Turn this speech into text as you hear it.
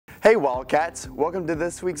Hey Wildcats, welcome to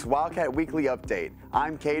this week's Wildcat Weekly Update.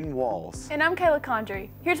 I'm Cayden Walls. And I'm Kayla Condrey.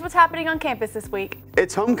 Here's what's happening on campus this week.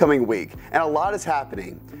 It's homecoming week, and a lot is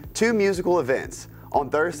happening. 2 musical events.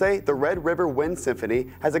 On Thursday, the Red River Wind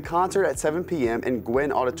Symphony has a concert at 7 p.m. in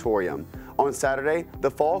Gwynn Auditorium. On Saturday,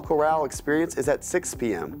 the Fall Chorale Experience is at 6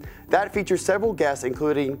 p.m. That features several guests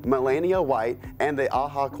including Melania White and the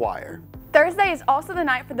AHA Choir. Thursday is also the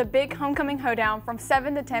night for the big homecoming hoedown from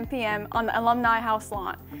 7 to 10 p.m. on the Alumni House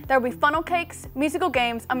lawn. There will be funnel cakes, musical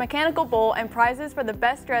games, a mechanical bull, and prizes for the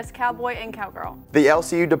best dressed cowboy and cowgirl. The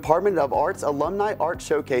LCU Department of Arts Alumni Art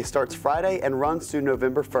Showcase starts Friday and runs through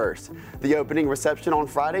November 1st. The opening reception on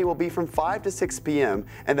Friday will be from 5 to 6 p.m.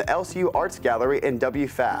 in the LCU Arts Gallery in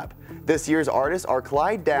WFAB. This year's artists are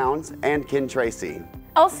Clyde Downs and Ken Tracy.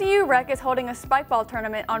 LCU Rec is holding a spikeball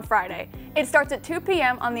tournament on Friday. It starts at 2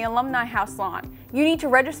 p.m. on the Alumni House lawn. You need to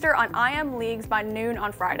register on IM Leagues by noon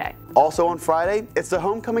on Friday. Also on Friday, it's the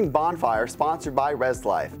Homecoming Bonfire sponsored by Res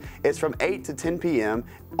Life. It's from 8 to 10 p.m.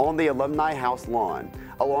 on the Alumni House lawn.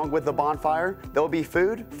 Along with the bonfire, there will be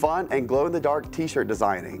food, fun, and glow-in-the-dark t-shirt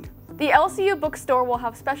designing. The LCU bookstore will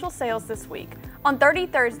have special sales this week. On 30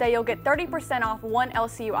 Thursday, you'll get 30% off one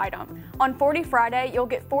LCU item. On 40 Friday, you'll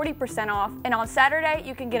get 40% off. And on Saturday,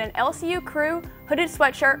 you can get an LCU crew, hooded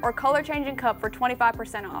sweatshirt, or color-changing cup for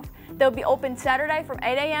 25% off. They'll be open Saturday from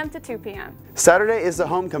 8 a.m. to 2 p.m. Saturday is the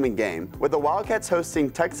homecoming game, with the Wildcats hosting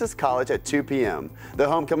Texas College at 2 p.m. The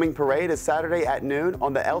homecoming parade is Saturday at noon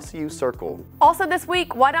on the LCU Circle. Also this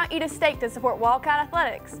week, why not eat a steak to support Wildcat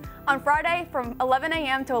athletics? On Friday from 11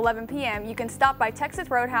 a.m. to 11 p.m., you can stop by Texas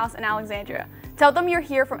Roadhouse in Alexandria. Tell them you're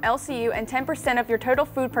here from LCU and 10% of your total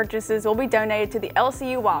food purchases will be donated to the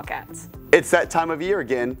LCU Wildcats. It's that time of year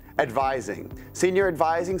again, advising. Senior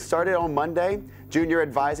advising started on Monday. Junior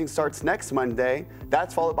advising starts next Monday.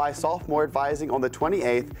 That's followed by sophomore advising on the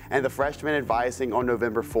 28th and the freshman advising on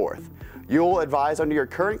November 4th. You'll advise under your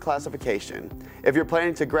current classification. If you're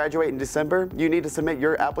planning to graduate in December, you need to submit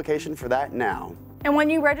your application for that now. And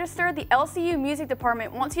when you register, the LCU Music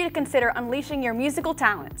Department wants you to consider unleashing your musical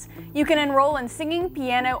talents. You can enroll in singing,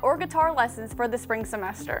 piano, or guitar lessons for the spring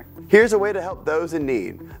semester. Here's a way to help those in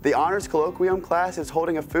need. The Honors Colloquium class is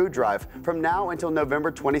holding a food drive from now until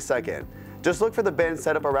November 22nd. Just look for the bins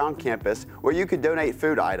set up around campus where you could donate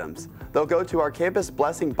food items. They'll go to our campus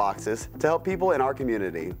blessing boxes to help people in our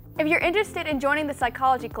community. If you're interested in joining the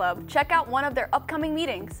Psychology Club, check out one of their upcoming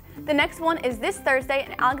meetings. The next one is this Thursday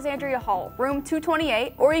in Alexandria Hall, room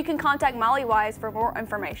 228, or you can contact Molly Wise for more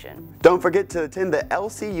information. Don't forget to attend the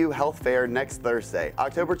LCU Health Fair next Thursday,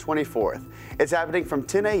 October 24th. It's happening from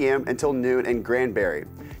 10 a.m. until noon in Granbury.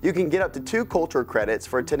 You can get up to 2 culture credits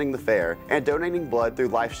for attending the fair and donating blood through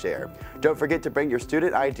LifeShare. Don't forget to bring your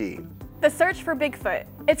student ID. The Search for Bigfoot.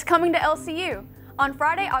 It's coming to LCU. On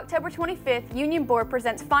Friday, October 25th, Union Board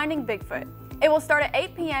presents Finding Bigfoot. It will start at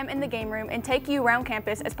 8 p.m. in the game room and take you around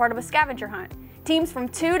campus as part of a scavenger hunt. Teams from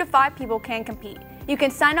 2 to 5 people can compete. You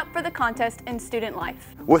can sign up for the contest in Student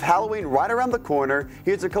Life. With Halloween right around the corner,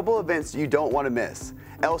 here's a couple events you don't want to miss.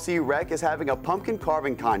 LCU Rec is having a pumpkin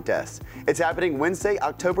carving contest. It's happening Wednesday,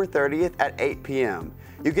 October 30th at 8 p.m.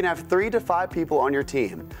 You can have 3 to 5 people on your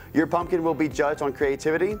team. Your pumpkin will be judged on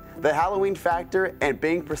creativity, the Halloween factor, and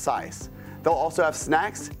being precise. They'll also have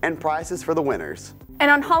snacks and prizes for the winners.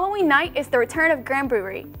 And on Halloween night is the return of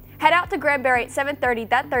Granbury. Head out to Granbury at 7:30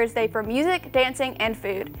 that Thursday for music, dancing, and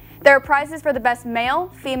food. There are prizes for the best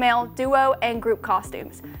male, female, duo, and group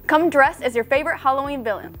costumes. Come dressed as your favorite Halloween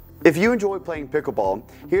villain. If you enjoy playing pickleball,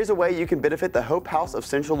 here's a way you can benefit the Hope House of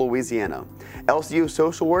Central Louisiana. LCU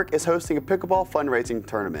Social Work is hosting a pickleball fundraising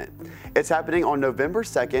tournament. It's happening on November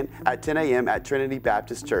 2nd at 10 a.m. at Trinity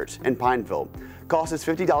Baptist Church in Pineville. Cost is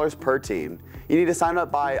 $50 per team. You need to sign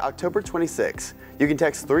up by October 26. You can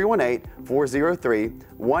text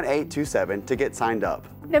 318-403-1827 to get signed up.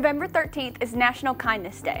 November 13th is National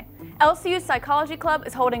Kindness Day. LCU's Psychology Club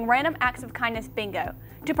is holding Random Acts of Kindness Bingo.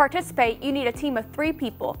 To participate, you need a team of 3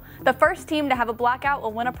 people. The first team to have a blackout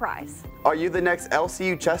will win a prize. Are you the next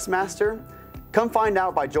LCU chess master? Come find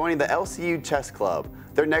out by joining the LCU Chess Club.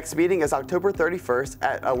 Their next meeting is October 31st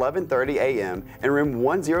at 11:30 a.m. in room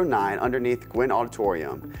 109 underneath Gwynn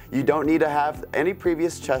Auditorium. You don't need to have any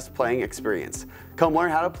previous chess playing experience. Come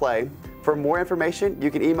learn how to play. For more information,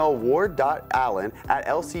 you can email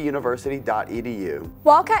ward.allen@lcuniversity.edu.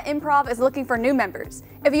 Wildcat Improv is looking for new members.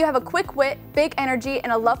 If you have a quick wit, big energy,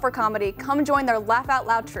 and a love for comedy, come join their Laugh Out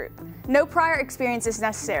Loud troupe. No prior experience is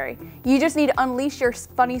necessary. You just need to unleash your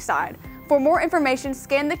funny side. For more information,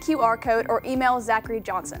 scan the QR code or email Zachary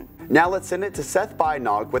Johnson. Now let's send it to Seth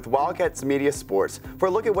Bynog with Wildcats Media Sports for a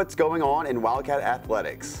look at what's going on in Wildcat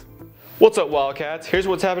athletics. What's up, Wildcats? Here's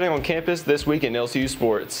what's happening on campus this week in LCU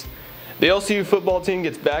sports. The LCU football team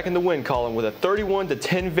gets back in the win column with a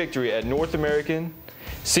 31-10 victory at North American.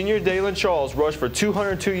 Senior Dalen Charles rushed for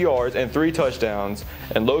 202 yards and 3 touchdowns,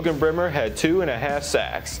 and Logan Brimmer had 2.5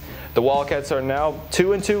 sacks. The Wildcats are now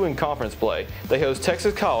 2-2 in conference play. They host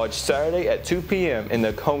Texas College Saturday at 2 p.m. in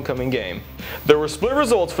the homecoming game. There were split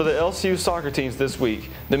results for the LCU soccer teams this week.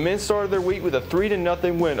 The men started their week with a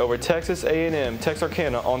 3-0 win over Texas A&M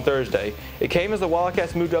Texarkana on Thursday. It came as the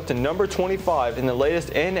Wildcats moved up to number 25 in the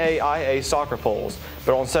latest NAIA soccer polls.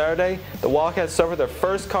 But on Saturday, the Wildcats suffered their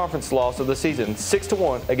first conference loss of the season,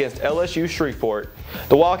 6-1 against LSU Shreveport.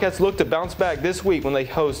 The Wildcats look to bounce back this week when they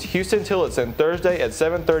host Houston Tillotson Thursday at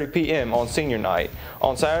 7:30 p.m. on senior night.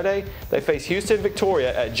 On Saturday, they face Houston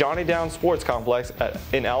Victoria at Johnny Downs Sports Complex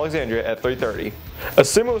in Alexandria at 3:30. A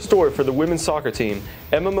similar story for the women's soccer team.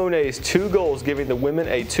 Emma Monet's 2 goals giving the women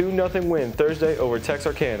a 2-0 win Thursday over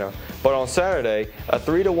Texarkana. But on Saturday, a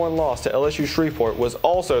 3-1 loss to LSU Shreveport was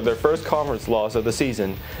also their first conference loss of the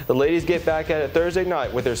season. The ladies get back at it Thursday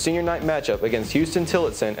night with their senior night matchup against Houston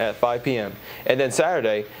Tillotson at 5 p.m. And then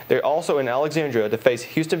Saturday, they're also in Alexandria to face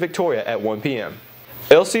Houston Victoria at 1 p.m.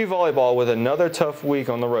 LCU volleyball with another tough week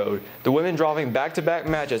on the road. The women dropping back-to-back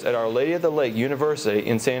matches at Our Lady of the Lake University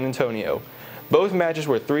in San Antonio. Both matches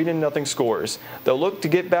were 3-0 scores. They'll look to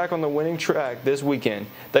get back on the winning track this weekend.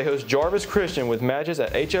 They host Jarvis Christian with matches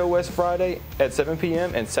at HOS Friday at 7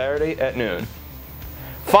 p.m. and Saturday at noon.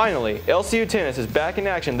 Finally, LCU tennis is back in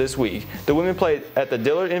action this week. The women played at the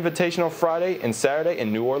Dillard Invitational Friday and Saturday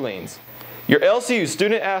in New Orleans. Your LCU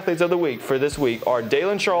student athletes of the week for this week are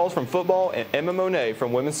Dalen Charles from football and Emma Monet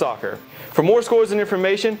from women's soccer. For more scores and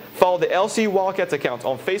information, follow the LCU Wildcats accounts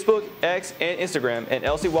on Facebook, X, and Instagram and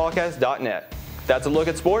lcwildcats.net. That's a look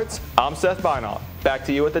at sports. I'm Seth Bynog. Back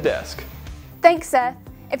to you at the desk. Thanks, Seth.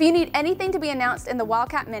 If you need anything to be announced in the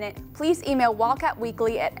Wildcat Minute, please email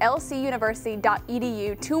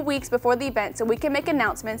wildcatweekly@lcuniversity.edu 2 weeks before the event so we can make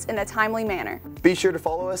announcements in a timely manner. Be sure to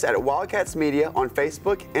follow us at Wildcats Media on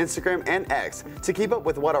Facebook, Instagram, and X to keep up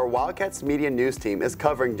with what our Wildcats Media news team is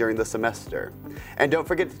covering during the semester. And don't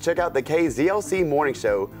forget to check out the KZLC Morning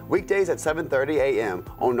Show weekdays at 7:30 a.m.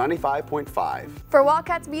 on 95.5. For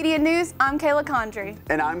Wildcats Media News, I'm Kayla Condrey.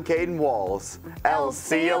 And I'm Cayden Walls. I'll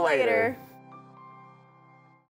see you later.